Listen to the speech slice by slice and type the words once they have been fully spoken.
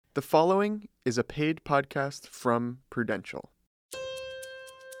The following is a paid podcast from Prudential.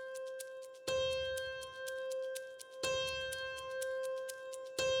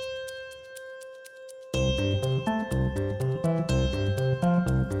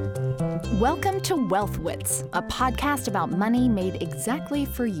 Welcome to Wealthwits, a podcast about money made exactly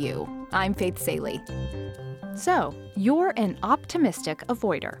for you. I'm Faith Saley. So, you're an optimistic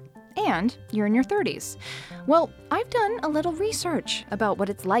avoider, and you're in your 30s. Well, I've done a little research about what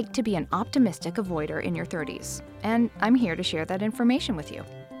it's like to be an optimistic avoider in your 30s, and I'm here to share that information with you.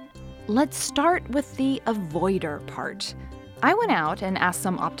 Let's start with the avoider part. I went out and asked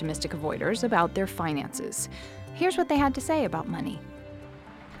some optimistic avoiders about their finances. Here's what they had to say about money.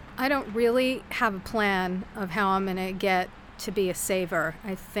 I don't really have a plan of how I'm going to get to be a saver.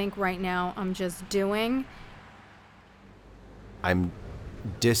 I think right now I'm just doing. I'm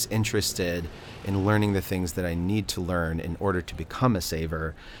disinterested in learning the things that I need to learn in order to become a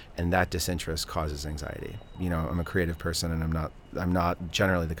saver, and that disinterest causes anxiety. You know, I'm a creative person, and I'm not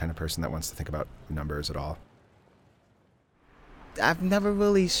generally the kind of person that wants to think about numbers at all. I've never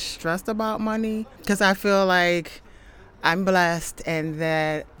really stressed about money because I feel like I'm blessed and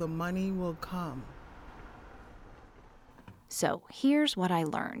that the money will come. So here's what I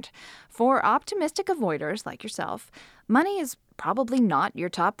learned. For optimistic avoiders like yourself, money is probably not your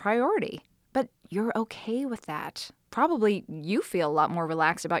top priority, but you're okay with that. Probably you feel a lot more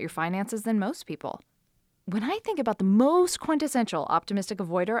relaxed about your finances than most people. When I think about the most quintessential optimistic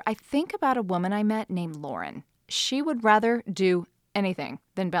avoider, I think about a woman I met named Lauren. She would rather do anything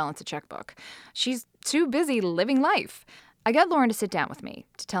than balance a checkbook. She's too busy living life. I got Lauren to sit down with me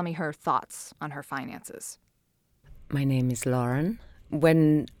to tell me her thoughts on her finances. My name is Lauren.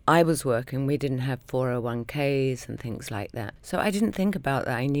 When I was working, we didn't have 401ks and things like that. So I didn't think about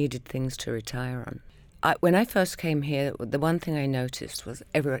that. I needed things to retire on. When I first came here, the one thing I noticed was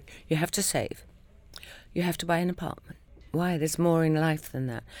you have to save. You have to buy an apartment. Why? There's more in life than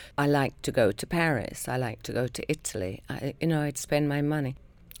that. I like to go to Paris. I like to go to Italy. I'd spend my money.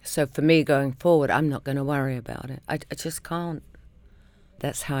 So for me going forward, I'm not going to worry about it. I just can't.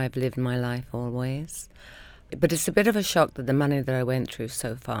 That's how I've lived my life always. But it's a bit of a shock that the money that I went through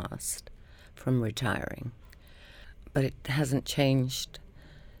so fast from retiring. But it hasn't changed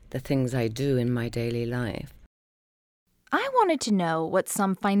the things I do in my daily life. I wanted to know what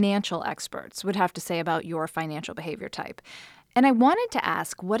some financial experts would have to say about your financial behavior type. And I wanted to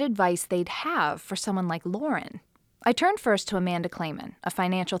ask what advice they'd have for someone like Lauren. I turned first to Amanda Clayman, a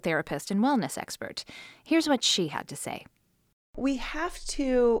financial therapist and wellness expert. Here's what she had to say. We have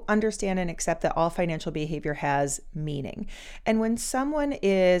to understand and accept that all financial behavior has meaning. And when someone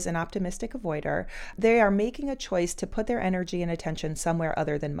is an optimistic avoider, they are making a choice to put their energy and attention somewhere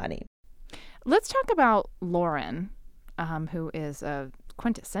other than money. Let's talk about Lauren, who is a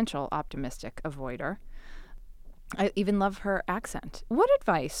quintessential optimistic avoider. I even love her accent. What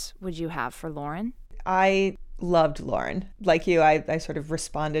advice would you have for Lauren? I loved Lauren. Like you, I sort of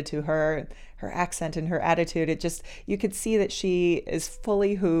responded to her accent and her attitude. You could see that she is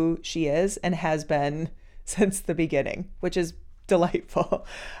fully who she is and has been since the beginning, which is delightful.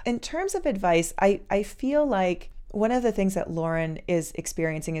 In terms of advice, I feel like one of the things that Lauren is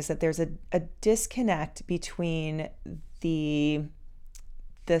experiencing is that there's a disconnect between the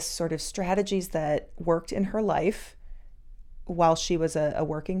sort of strategies that worked in her life while she was a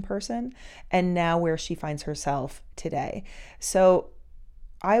working person, and now where she finds herself today. So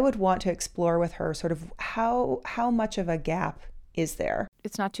I would want to explore with her sort of how much of a gap is there.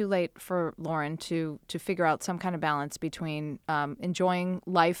 It's not too late for Lauren to figure out some kind of balance between enjoying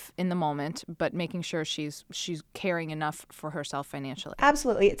life in the moment, but making sure she's caring enough for herself financially.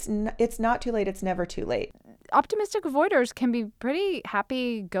 Absolutely. It's not too late. It's never too late. Optimistic avoiders can be pretty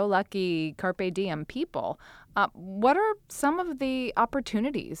happy-go-lucky, carpe diem people. What are some of the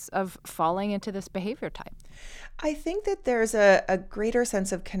opportunities of falling into this behavior type? I think that there's a greater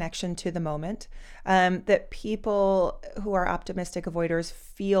sense of connection to the moment, that people who are optimistic avoiders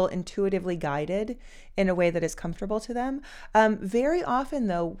feel intuitively guided in a way that is comfortable to them. Very often,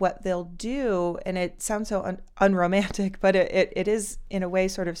 though, what they'll do, and it sounds so unromantic, but it is in a way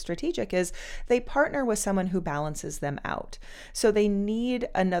sort of strategic, is they partner with someone who balances them out. So they need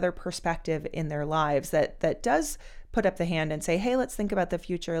another perspective in their lives that does put up the hand and say, hey, let's think about the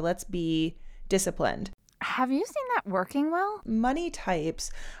future. Let's be disciplined. Have you seen that working well? Money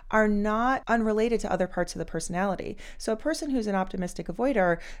types are not unrelated to other parts of the personality. So a person who's an optimistic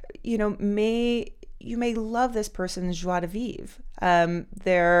avoider, you may love this person's joie de vivre,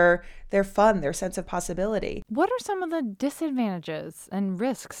 their fun, their sense of possibility. What are some of the disadvantages and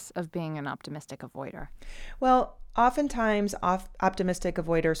risks of being an optimistic avoider? Well, Oftentimes, optimistic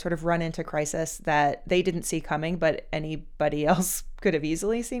avoiders sort of run into crisis that they didn't see coming, but anybody else could have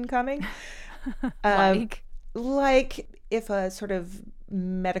easily seen coming. Like if a sort of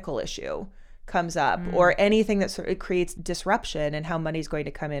medical issue comes up or anything that sort of creates disruption in how money's going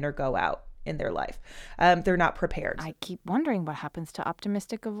to come in or go out in their life. They're not prepared. I keep wondering what happens to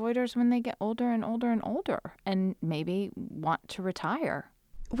optimistic avoiders when they get older and older and older and maybe want to retire.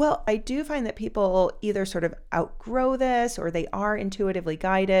 Well, I do find that people either sort of outgrow this or they are intuitively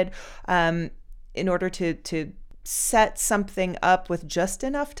guided in order to set something up with just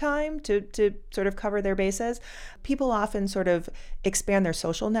enough time to sort of cover their bases. People often sort of expand their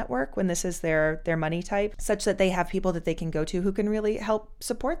social network when this is their money type, such that they have people that they can go to who can really help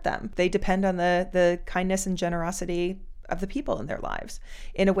support them. They depend on the kindness and generosity of the people in their lives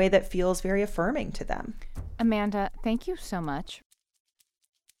in a way that feels very affirming to them. Amanda, thank you so much.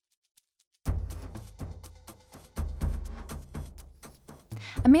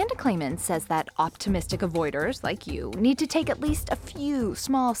 Amanda Clayman says that optimistic avoiders like you need to take at least a few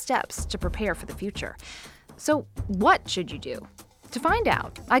small steps to prepare for the future. So what should you do? To find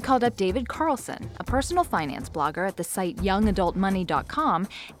out, I called up David Carlson, a personal finance blogger at the site youngadultmoney.com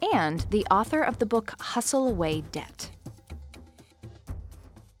and the author of the book Hustle Away Debt.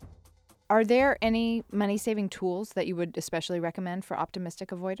 Are there any money-saving tools that you would especially recommend for optimistic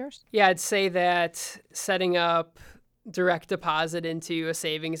avoiders? Yeah, I'd say that setting up direct deposit into a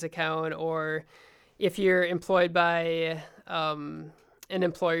savings account, or if you're employed by an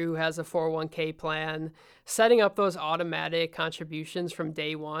employer who has a 401k plan, setting up those automatic contributions from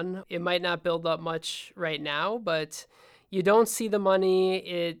day one. It might not build up much right now, but you don't see the money.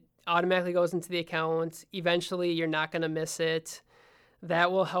 It automatically goes into the account. Eventually, you're not going to miss it.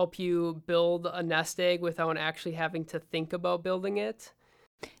 That will help you build a nest egg without actually having to think about building it.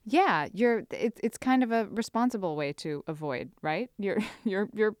 Yeah, it's kind of a responsible way to avoid, right? You're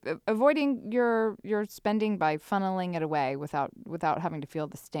avoiding your spending by funneling it away without having to feel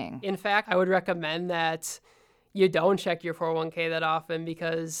the sting. In fact, I would recommend that you don't check your 401k that often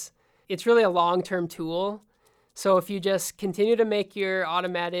because it's really a long-term tool. So if you just continue to make your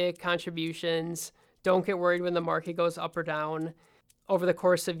automatic contributions, don't get worried when the market goes up or down. Over the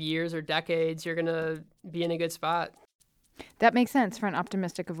course of years or decades, you're going to be in a good spot. That makes sense for an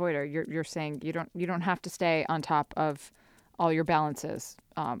optimistic avoider. You're saying you don't have to stay on top of all your balances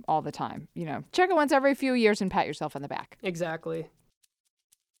all the time. You know, check it once every few years and pat yourself on the back. Exactly.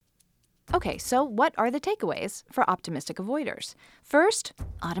 Okay, so what are the takeaways for optimistic avoiders? First,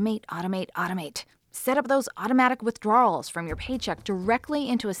 automate, automate, automate. Set up those automatic withdrawals from your paycheck directly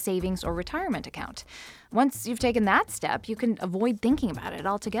into a savings or retirement account. Once you've taken that step, you can avoid thinking about it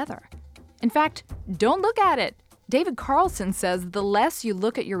altogether. In fact, don't look at it. David Carlson says the less you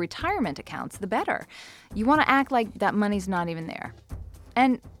look at your retirement accounts, the better. You want to act like that money's not even there.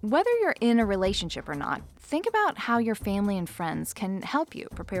 And whether you're in a relationship or not, think about how your family and friends can help you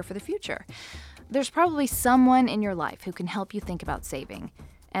prepare for the future. There's probably someone in your life who can help you think about saving.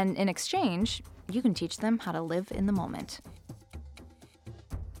 And in exchange, you can teach them how to live in the moment.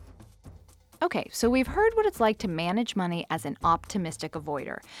 Okay, so we've heard what it's like to manage money as an optimistic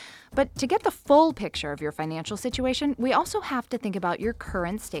avoider. But to get the full picture of your financial situation, we also have to think about your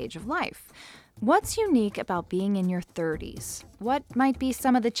current stage of life. What's unique about being in your 30s? What might be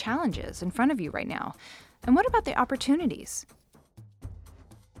some of the challenges in front of you right now? And what about the opportunities?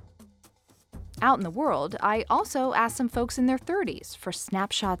 Out in the world, I also asked some folks in their 30s for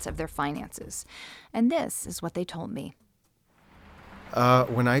snapshots of their finances. And this is what they told me.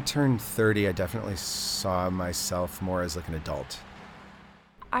 When I turned 30, I definitely saw myself more as like an adult.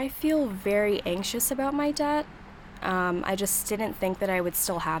 I feel very anxious about my debt. I just didn't think that I would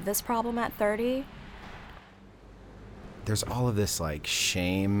still have this problem at 30. There's all of this like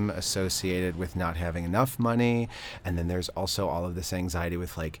shame associated with not having enough money. And then there's also all of this anxiety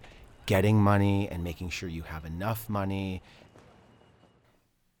with like getting money and making sure you have enough money.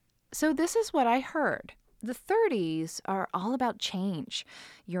 So this is what I heard. The 30s are all about change.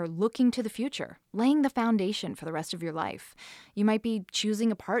 You're looking to the future, laying the foundation for the rest of your life. You might be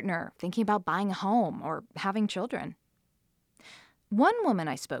choosing a partner, thinking about buying a home, or having children. One woman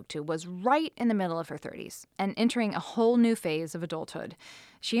I spoke to was right in the middle of her 30s and entering a whole new phase of adulthood.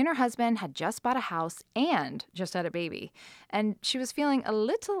 She and her husband had just bought a house and just had a baby, and she was feeling a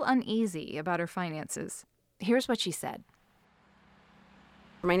little uneasy about her finances. Here's what she said.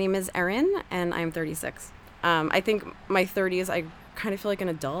 My name is Erin, and I'm 36. I think my 30s, I kind of feel like an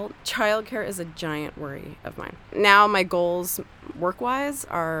adult. Childcare is a giant worry of mine. Now my goals, work-wise,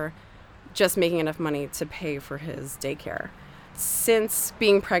 are just making enough money to pay for his daycare. Since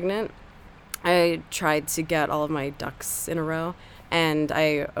being pregnant, I tried to get all of my ducks in a row, and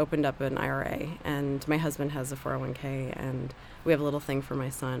I opened up an IRA, and my husband has a 401k, and we have a little thing for my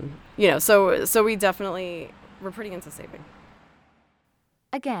son. So we're pretty into saving.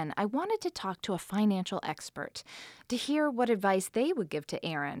 Again, I wanted to talk to a financial expert to hear what advice they would give to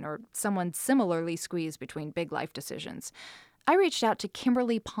Erin or someone similarly squeezed between big life decisions. I reached out to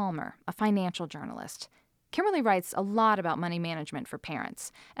Kimberly Palmer, a financial journalist. Kimberly writes a lot about money management for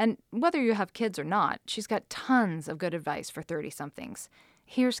parents, and whether you have kids or not, she's got tons of good advice for 30-somethings.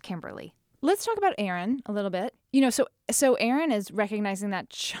 Here's Kimberly. Let's talk about Erin a little bit. So Erin is recognizing that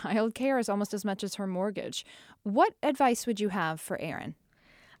childcare is almost as much as her mortgage. What advice would you have for Erin?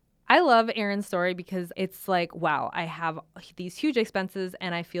 I love Erin's story because it's like, wow, I have these huge expenses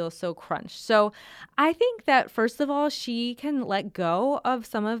and I feel so crunched. So I think that, first of all, she can let go of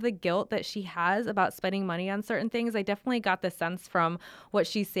some of the guilt that she has about spending money on certain things. I definitely got the sense from what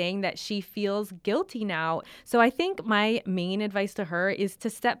she's saying that she feels guilty now. So I think my main advice to her is to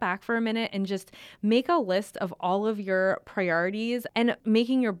step back for a minute and just make a list of all of your priorities and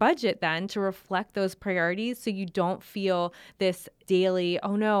making your budget then to reflect those priorities so you don't feel this daily,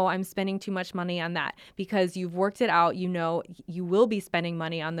 oh no, I'm spending too much money on that, because you've worked it out. You know you will be spending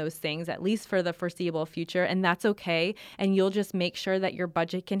money on those things, at least for the foreseeable future, and that's okay. And you'll just make sure that your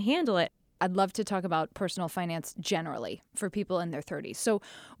budget can handle it. I'd love to talk about personal finance generally for people in their 30s. So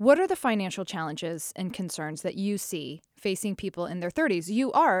what are the financial challenges and concerns that you see facing people in their 30s?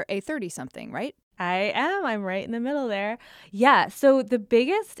 You are a 30-something, right? I am. I'm right in the middle there. Yeah. So the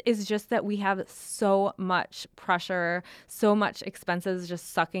biggest is just that we have so much pressure, so much expenses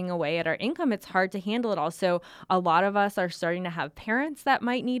just sucking away at our income. It's hard to handle it all. So a lot of us are starting to have parents that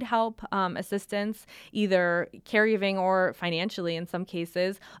might need help, assistance, either caregiving or financially in some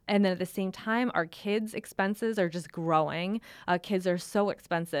cases. And then at the same time, our kids' expenses are just growing. Kids are so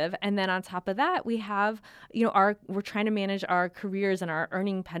expensive. And then on top of that, we have, we're trying to manage our careers and our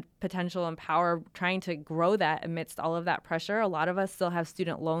earning potential and power, trying to grow that amidst all of that pressure. A lot of us still have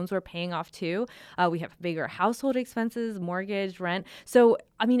student loans we're paying off too. We have bigger household expenses, mortgage, rent. So,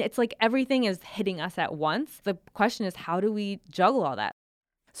 it's like everything is hitting us at once. The question is, how do we juggle all that?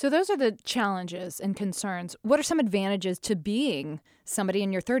 So those are the challenges and concerns. What are some advantages to being somebody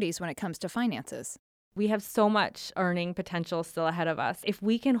in your 30s when it comes to finances? We have so much earning potential still ahead of us. If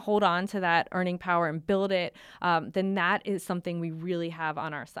we can hold on to that earning power and build it, then that is something we really have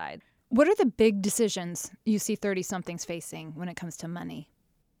on our side. What are the big decisions you see 30-somethings facing when it comes to money?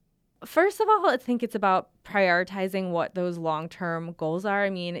 First of all, I think it's about prioritizing what those long-term goals are.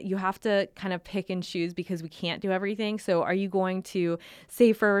 You have to kind of pick and choose because we can't do everything. So are you going to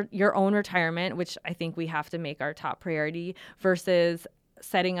save for your own retirement, which I think we have to make our top priority, versus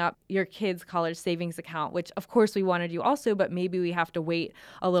setting up your kids' college savings account, which of course we want to do also, but maybe we have to wait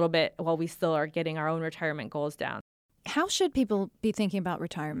a little bit while we still are getting our own retirement goals down. How should people be thinking about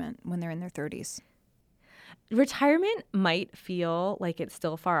retirement when they're in their 30s? Retirement might feel like it's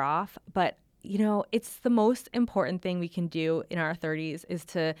still far off, but it's the most important thing we can do in our 30s is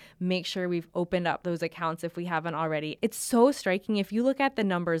to make sure we've opened up those accounts if we haven't already. It's so striking. If you look at the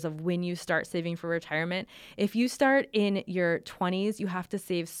numbers of when you start saving for retirement, if you start in your 20s, you have to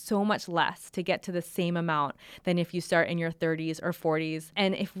save so much less to get to the same amount than if you start in your 30s or 40s.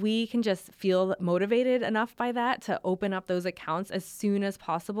 And if we can just feel motivated enough by that to open up those accounts as soon as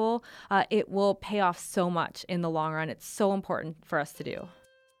possible, it will pay off so much in the long run. It's so important for us to do.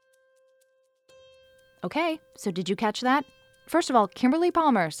 Okay, so did you catch that? First of all, Kimberly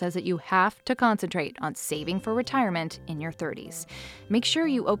Palmer says that you have to concentrate on saving for retirement in your 30s. Make sure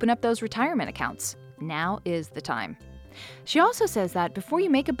you open up those retirement accounts. Now is the time. She also says that before you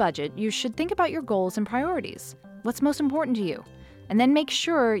make a budget, you should think about your goals and priorities. What's most important to you? And then make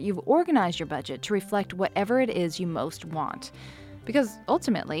sure you've organized your budget to reflect whatever it is you most want. Because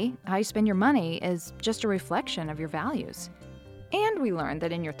ultimately, how you spend your money is just a reflection of your values. And we learned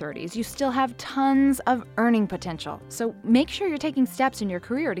that in your 30s, you still have tons of earning potential. So make sure you're taking steps in your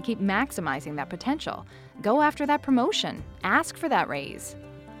career to keep maximizing that potential. Go after that promotion. Ask for that raise.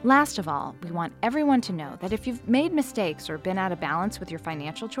 Last of all, we want everyone to know that if you've made mistakes or been out of balance with your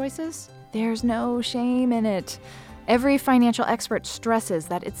financial choices, there's no shame in it. Every financial expert stresses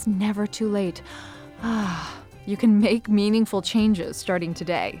that it's never too late. You can make meaningful changes starting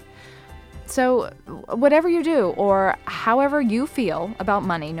today. So whatever you do or however you feel about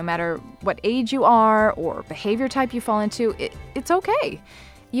money, no matter what age you are or behavior type you fall into, it's okay.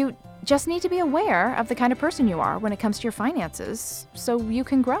 You just need to be aware of the kind of person you are when it comes to your finances so you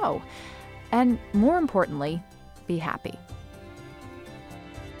can grow. And more importantly, be happy.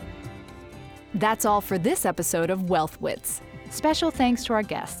 That's all for this episode of Wealth Wits. Special thanks to our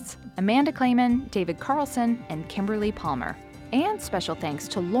guests, Amanda Clayman, David Carlson, and Kimberly Palmer. And special thanks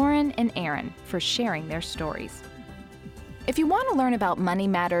to Lauren and Aaron for sharing their stories. If you want to learn about money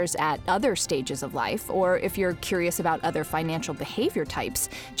matters at other stages of life, or if you're curious about other financial behavior types,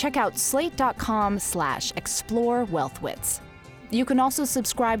 check out slate.com/explore wealthwits. You can also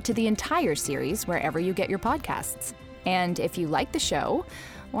subscribe to the entire series wherever you get your podcasts. And if you like the show,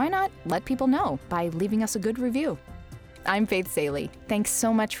 why not let people know by leaving us a good review? I'm Faith Salie. Thanks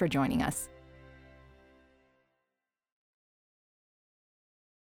so much for joining us.